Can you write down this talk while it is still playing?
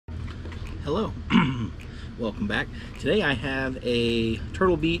Hello, welcome back. Today I have a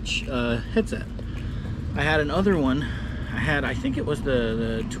Turtle Beach headset. I had another one. I think it was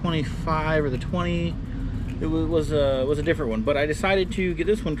the 25 or the 20. It was a different one, but I decided to get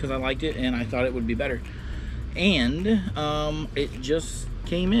this one because I liked it and I thought it would be better. And it just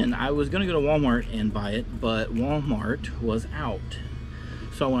came in. I was gonna go to Walmart and buy it, but Walmart was out.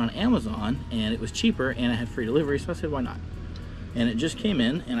 So I went on Amazon and it was cheaper and I had free delivery, so I said, why not? And it just came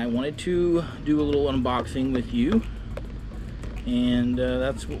in and I wanted to do a little unboxing with you, and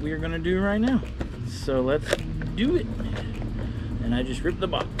that's what we're gonna do right now. So let's do it. And I just ripped the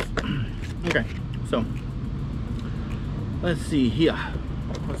box. Okay, so let's see here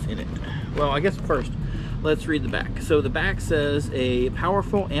what's in it. Well, I guess first let's read the back. So the back says, a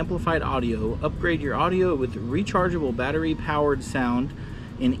powerful amplified audio. Upgrade your audio with rechargeable battery powered sound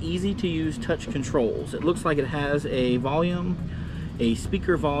and easy to use touch controls. It looks like it has a volume, a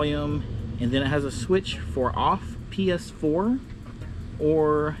speaker volume, and then it has a switch for off PS4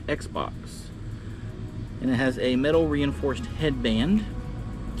 or Xbox. And it has a metal reinforced headband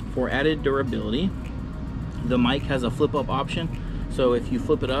for added durability. The mic has a flip up option, so if you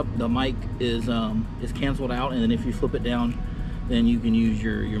flip it up, the mic is canceled out, and then if you flip it down, then you can use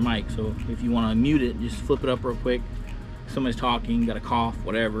your mic. So if you want to mute it, just flip it up real quick. Somebody's talking, got a cough,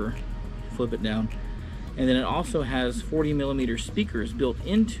 whatever, flip it down. And then it also has 40mm speakers built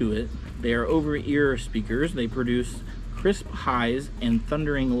into it. They are over-ear speakers. They produce crisp highs and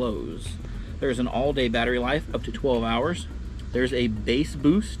thundering lows. There's an all-day battery life, up to 12 hours. There's a bass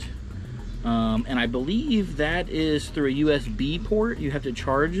boost, and I believe that is through a USB port. You have to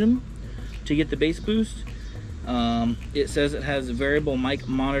charge them to get the bass boost. It says it has variable mic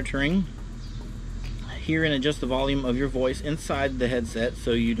monitoring. Hear and adjust the volume of your voice inside the headset so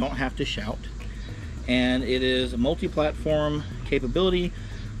you don't have to shout. And it is multi-platform capability,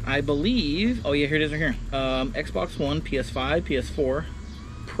 I believe. Oh yeah, here it is right here. Xbox One, PS5, PS4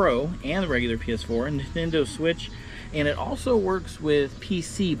 Pro, and the regular PS4, Nintendo Switch, and it also works with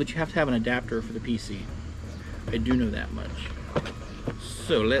PC, but you have to have an adapter for the PC. I do know that much.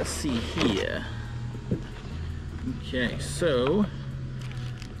 So let's see here. Okay, so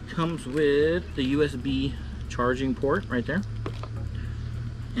comes with the USB charging port right there,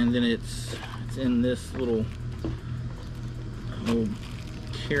 and then it's in this little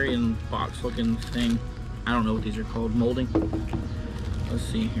carrying box looking thing. I don't know what these are called, molding. Let's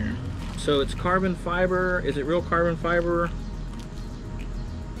see here. So it's carbon fiber. Is it real carbon fiber?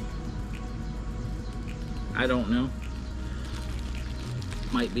 I don't know.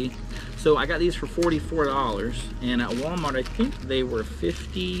 Might be. So I got these for $44, and at Walmart I think they were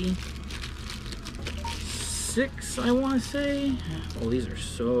 $56, I want to say. Oh, these are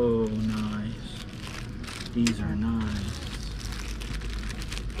so nice. These are nice.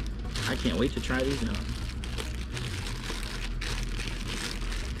 I can't wait to try these out.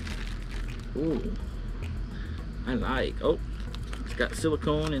 Ooh, I like. Oh, it's got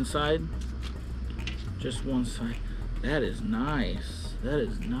silicone inside. Just one side. That is nice. That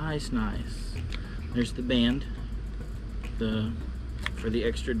is nice. There's the band, for the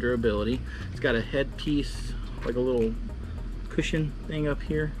extra durability. It's got a headpiece, like a little cushion thing up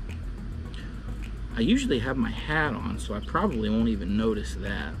here. I usually have my hat on, so I probably won't even notice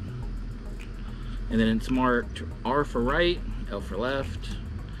that. And then it's marked R for right, L for left.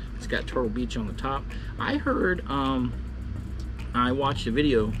 It's got Turtle Beach on the top. I heard, I watched a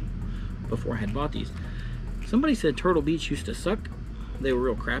video before I had bought these. Somebody said Turtle Beach used to suck. They were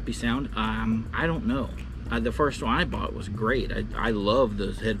real crappy sound. I don't know. The first one I bought was great. I love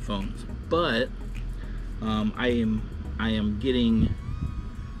those headphones, but I am getting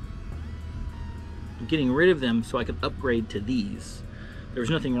rid of them so I could upgrade to these. There was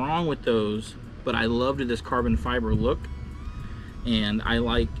nothing wrong with those, but I loved this carbon fiber look, and I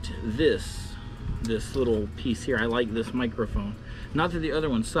liked this little piece here. I like this microphone. Not that the other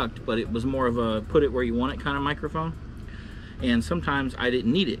one sucked, but it was more of a put it where you want it kind of microphone. And sometimes I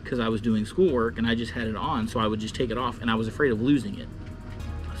didn't need it because I was doing schoolwork and I just had it on, so I would just take it off, and I was afraid of losing it.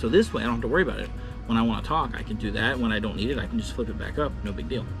 So this way I don't have to worry about it. When I want to talk, I can do that. When I don't need it, I can just flip it back up. No big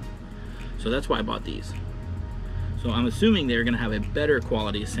deal. So that's why I bought these. So I'm assuming they're going to have a better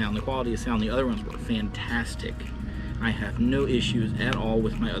quality of sound. The quality of sound, the other ones were fantastic. I have no issues at all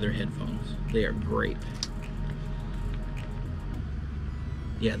with my other headphones. They are great.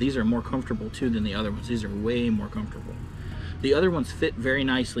 Yeah, these are more comfortable too than the other ones. These are way more comfortable. The other ones fit very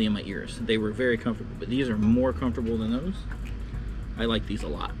nicely in my ears. They were very comfortable, but these are more comfortable than those. I like these a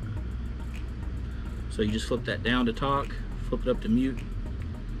lot. So you just flip that down to talk, flip it up to mute,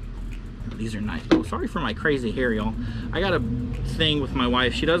 These are nice. Oh, sorry for my crazy hair, y'all. I got a thing with my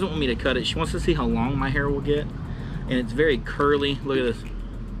wife. She doesn't want me to cut it. She wants to see how long my hair will get. And it's very curly. Look at this.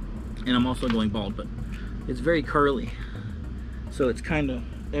 And I'm also going bald, but it's very curly. So it's kind of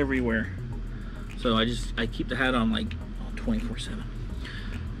everywhere. So I keep the hat on like 24/7.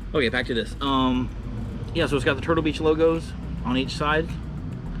 Okay, back to this. Yeah, so it's got the Turtle Beach logos on each side.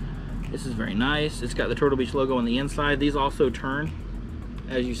 This is very nice. It's got the Turtle Beach logo on the inside. These also turn,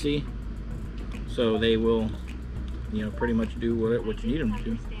 as you see. So they will, you know, pretty much do what you need them to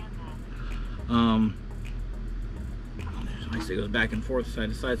do. It's nice. It goes back and forth, side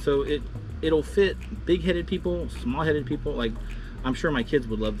to side. So it'll fit big-headed people, small-headed people. Like, I'm sure my kids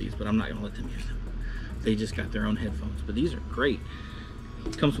would love these, but I'm not gonna let them use them. They just got their own headphones. But these are great.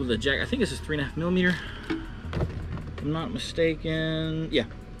 It comes with a jack. I think this is 3.5mm. If I'm not mistaken. Yeah,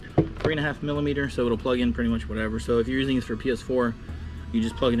 3.5mm. So it'll plug in pretty much whatever. So if you're using this for PS4, you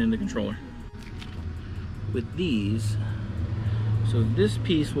just plug it in the controller. With these, so this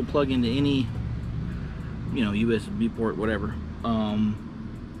piece will plug into any, you know, USB port, whatever.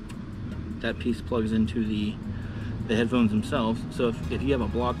 That piece plugs into the headphones themselves. So if you have a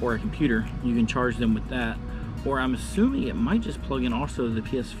block or a computer, you can charge them with that. Or I'm assuming it might just plug in also the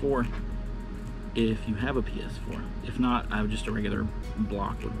PS4 if you have a PS4. If not, just a regular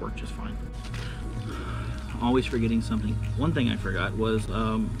block would work just fine. Always forgetting something. One thing I forgot was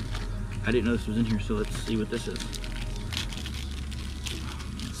I didn't know this was in here, so let's see what this is.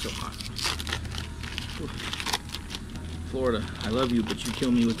 It's so hot. Florida, I love you, but you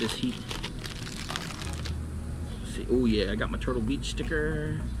kill me with this heat. Let's see. Oh yeah, I got my Turtle Beach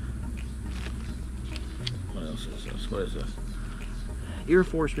sticker. What else is this? What is this? Air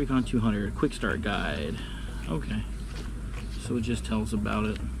Force Recon 200 Quick Start Guide. Okay, so it just tells about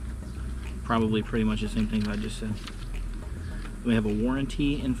it. Probably pretty much the same thing I just said. We have a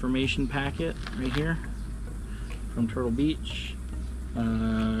warranty information packet right here from Turtle Beach.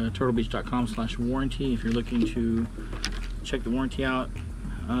 turtlebeach.com/warranty if you're looking to check the warranty out.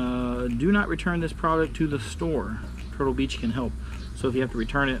 Do not return this product to the store. Turtle Beach can help. So if you have to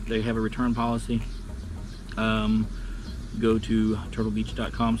return it, they have a return policy. Go to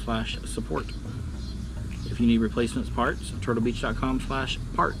turtlebeach.com/support. If you need replacements parts,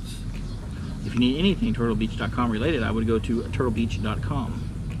 turtlebeach.com/parts. If you need anything turtlebeach.com related, I would go to turtlebeach.com.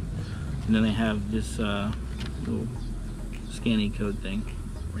 And then they have this little scanning code thing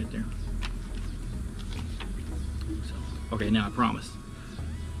right there. So, okay, now I promise.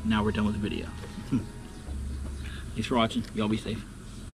 Now we're done with the video. Thanks for watching. Y'all be safe.